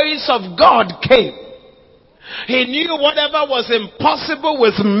the voice of God came, he knew whatever was impossible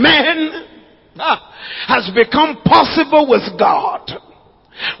with men has become possible with God.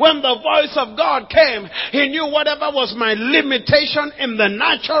 When the voice of God came, he knew whatever was my limitation in the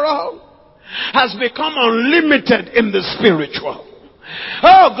natural has become unlimited in the spiritual.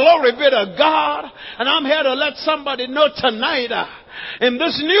 Oh, glory be to God. And I'm here to let somebody know tonight, in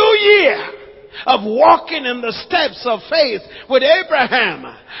this new year of walking in the steps of faith with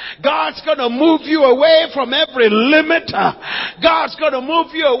Abraham, God's going to move you away from every limit. God's going to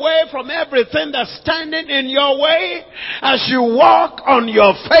move you away from everything that's standing in your way as you walk on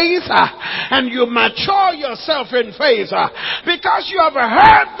your faith and you mature yourself in faith, because you have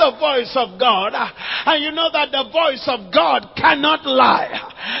heard the voice of God and you know that the voice of God cannot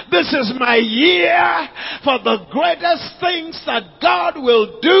lie. This is my year for the greatest things that God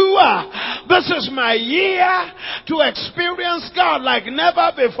will do. This is my year to experience God like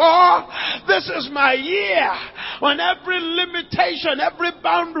never before. This is my year when every limitation, every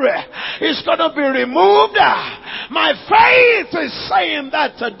boundary is going to be removed. My faith is saying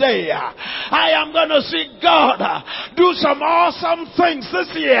that today. I am going to see God do some awesome things this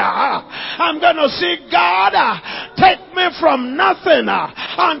year. I'm going to see God take me from nothing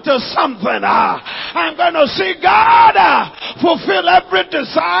unto something. I'm going to see God fulfill every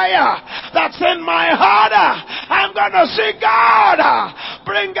desire that's in my heart. I'm going to see God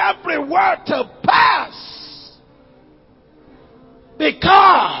bring every word to pass,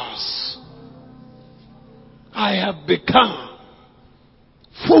 because I have become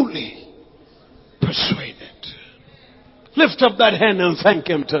fully persuaded. Lift up that hand and thank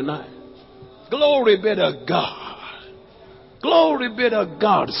him tonight. Glory be to God. Glory be to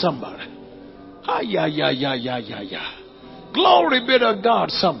God, somebody. Glory be to God,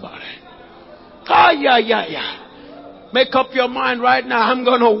 somebody. Make up your mind right now. I'm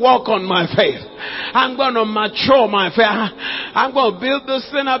going to walk on my faith. I'm going to mature my faith. I'm going to build this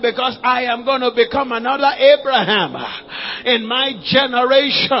thing up, because I am going to become another Abraham in my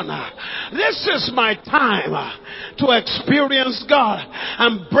generation. This is my time to experience God.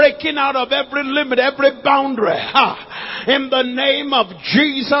 I'm breaking out of every limit, every boundary. In the name of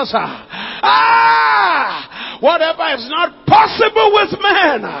Jesus. Whatever is not possible with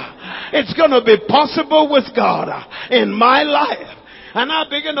man, it's going to be possible with God in my life. And I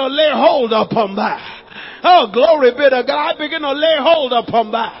begin to lay hold upon that. Oh, glory be to God. I begin to lay hold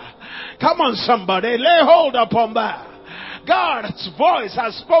upon that. Come on, somebody. Lay hold upon that. God's voice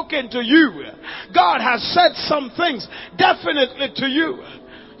has spoken to you. God has said some things definitely to you.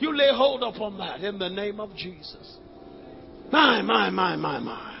 You lay hold upon that in the name of Jesus. My.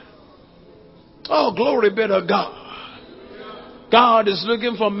 Oh, glory be to God. God is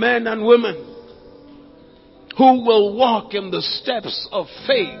looking for men and women who will walk in the steps of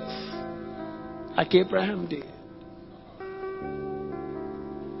faith like Abraham did.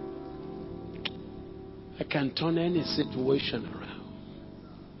 I can turn any situation around.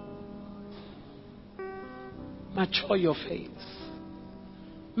 Mature your faith.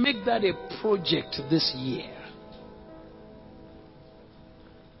 Make that a project this year.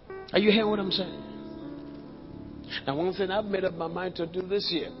 Are you hearing what I'm saying? Now, one thing I've made up my mind to do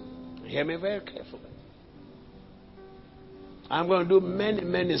this year, hear me very carefully. I'm going to do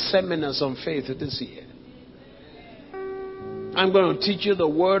many seminars on faith this year. I'm going to teach you the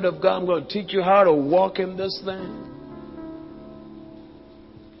Word of God. I'm going to teach you how to walk in this thing.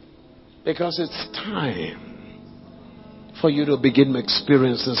 Because it's time for you to begin to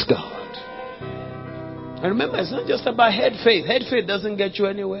experience this God. And remember, it's not just about head faith. Head faith doesn't get you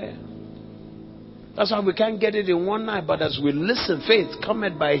anywhere. That's why we can't get it in one night. But as we listen, faith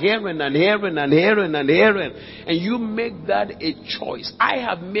cometh by hearing and hearing and hearing and hearing. And you make that a choice. I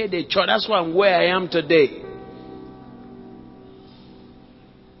have made a choice. That's why I'm where I am today.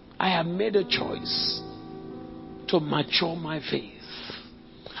 I have made a choice to mature my faith.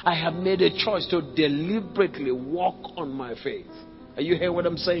 I have made a choice to deliberately walk on my faith. Are you hearing what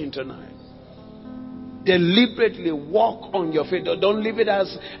I'm saying tonight? Deliberately walk on your faith. Don't leave it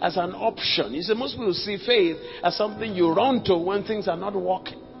as an option. You see, most people see faith as something you run to when things are not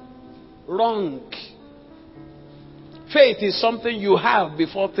working. Wrong. Faith is something you have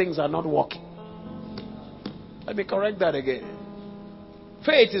before things are not working. Let me correct that again.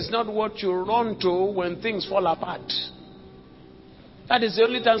 Faith is not what you run to when things fall apart. That is the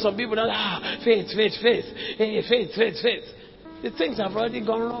only time some people faith. Hey, faith. The things have already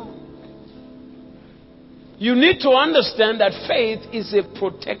gone wrong. You need to understand that faith is a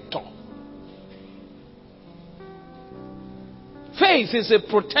protector. Faith is a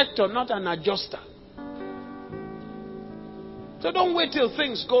protector, not an adjuster. So don't wait till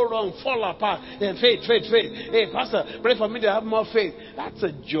things go wrong, fall apart. Then faith. Hey, Pastor, pray for me to have more faith. That's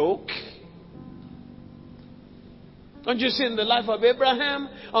a joke. Don't you see in the life of Abraham,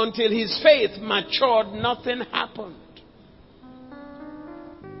 until his faith matured, nothing happened.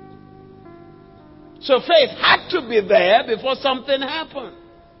 So faith had to be there before something happened.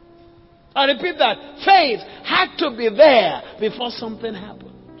 I repeat that. Faith had to be there before something happened.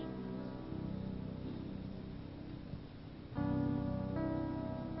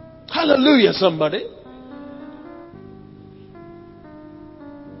 Hallelujah, somebody.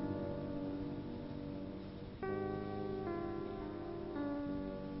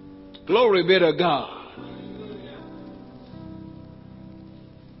 Glory be to God.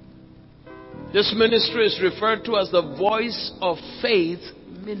 This ministry is referred to as the Voice of Faith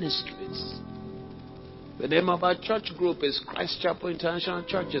Ministries. The name of our church group is Christ Chapel International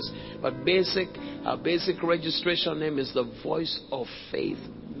Churches. But our basic registration name is the Voice of Faith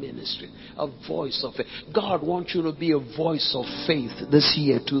Ministry. A voice of faith. God wants you to be a voice of faith this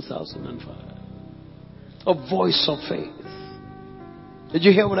year, 2005. A voice of faith. Did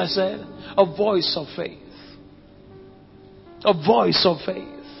you hear what I said? A voice of faith. A voice of faith.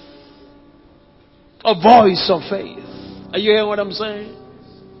 A voice of faith. Are you hearing what I'm saying?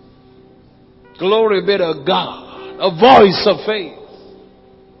 Glory be to God. A voice of faith.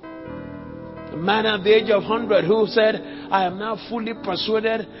 A man at the age of 100 who said, I am now fully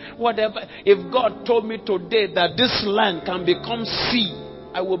persuaded, whatever, if God told me today that this land can become sea,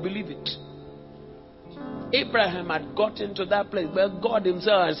 I will believe it. Abraham had got into that place where God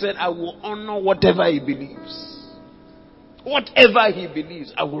himself had said, I will honor whatever he believes. Whatever he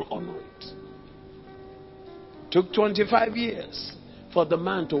believes, I will honor it. Took 25 years for the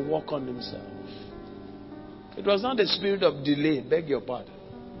man to walk on himself. It was not a spirit of delay, beg your pardon.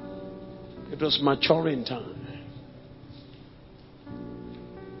 It was maturing time.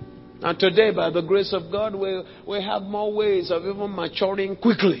 And today, by the grace of God, we have more ways of even maturing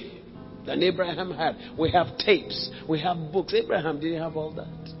quickly than Abraham had. We have tapes. We have books. Abraham didn't have all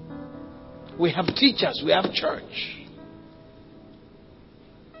that. We have teachers. We have church.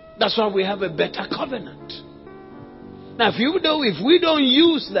 That's why we have a better covenant. Now, if we don't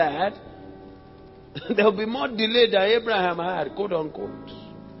use that, there will be more delay than Abraham had, quote unquote.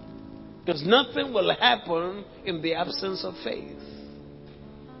 Because nothing will happen in the absence of faith.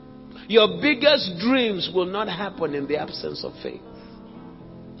 Your biggest dreams will not happen in the absence of faith.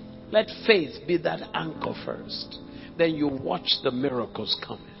 Let faith be that anchor first. Then you watch the miracles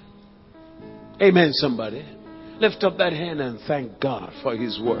coming. Amen, somebody. Lift up that hand and thank God for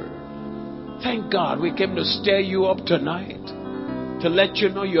His word. Thank God we came to stir you up tonight. To let you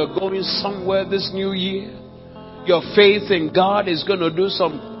know you're going somewhere this new year. Your faith in God is going to do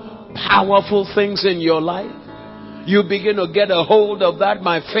some powerful things in your life. You begin to get a hold of that.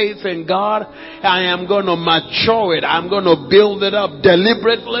 My faith in God, I am going to mature it. I'm going to build it up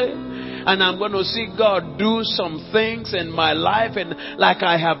deliberately. And I'm going to see God do some things in my life and like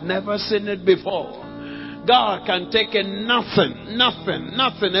I have never seen it before. God can take a nothing,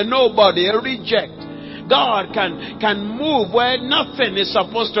 a nobody, a reject. God can move where nothing is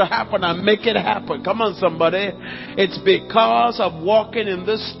supposed to happen and make it happen. Come on, somebody. It's because of walking in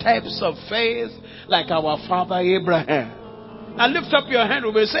the steps of faith like our father Abraham. Now lift up your hand.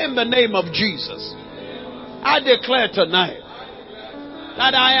 We'll say in the name of Jesus. I declare tonight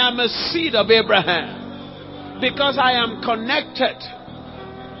that I am a seed of Abraham because I am connected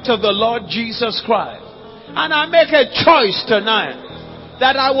to the Lord Jesus Christ. And I make a choice tonight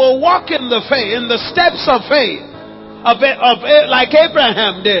that I will walk in the faith, in the steps of faith, like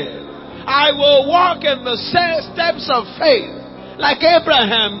Abraham did. I will walk in the steps of faith, like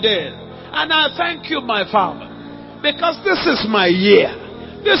Abraham did. And I thank you, my Father, because this is my year.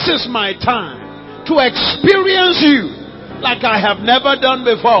 This is my time to experience you like I have never done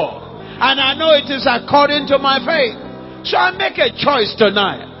before. And I know it is according to my faith. So I make a choice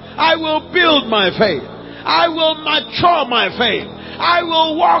tonight. I will build my faith. I will mature my faith. I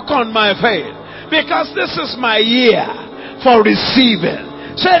will walk on my faith. Because this is my year for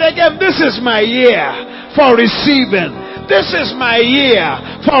receiving. Say it again. This is my year for receiving. This is my year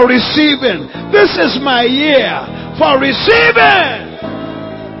for receiving. This is my year for receiving.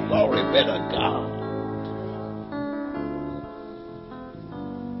 Glory be to God.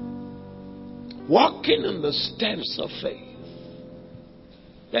 Walking in the steps of faith.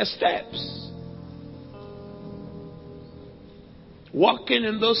 They're steps. Walking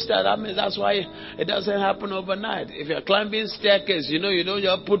in those steps, I mean, that's why it doesn't happen overnight. If you're climbing staircase, you don't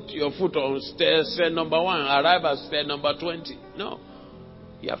just put your foot on stair number 1, arrive at stair number 20. No.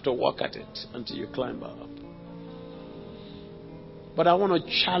 You have to walk at it until you climb up. But I want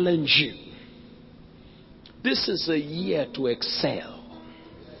to challenge you. This is a year to excel.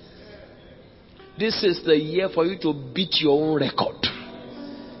 This is the year for you to beat your own record.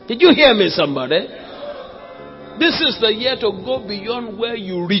 Did you hear me, somebody? This is the year to go beyond where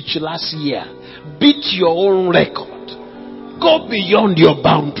you reached last year. Beat your own record. Go beyond your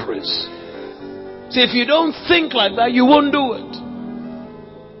boundaries. See, if you don't think like that, you won't do it.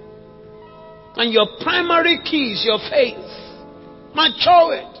 And your primary key is your faith.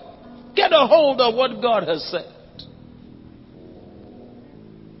 Mature it. Get a hold of what God has said.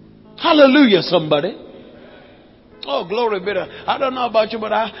 Hallelujah, somebody. Oh, glory be to God. I don't know about you,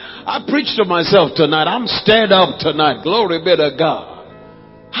 but I preach to myself tonight. I'm stirred up tonight. Glory be to God.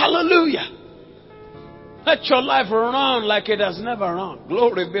 Hallelujah. Let your life run like it has never run.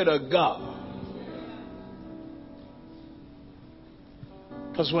 Glory be to God.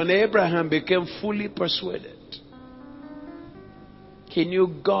 Because when Abraham became fully persuaded, he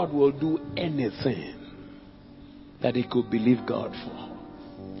knew God will do anything that he could believe God for.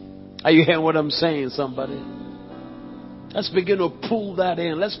 Are you hearing what I'm saying, somebody? Let's begin to pull that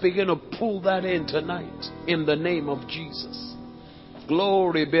in. Let's begin to pull that in tonight in the name of Jesus.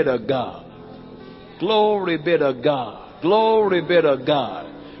 Glory be to God. Glory be to God. Glory be to God.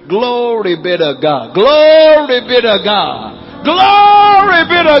 Glory be to God. Glory be to God. Glory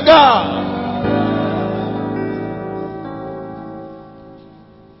be to God.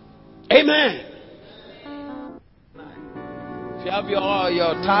 Amen. If you have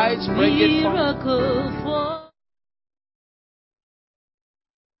your tithes, bring it forward.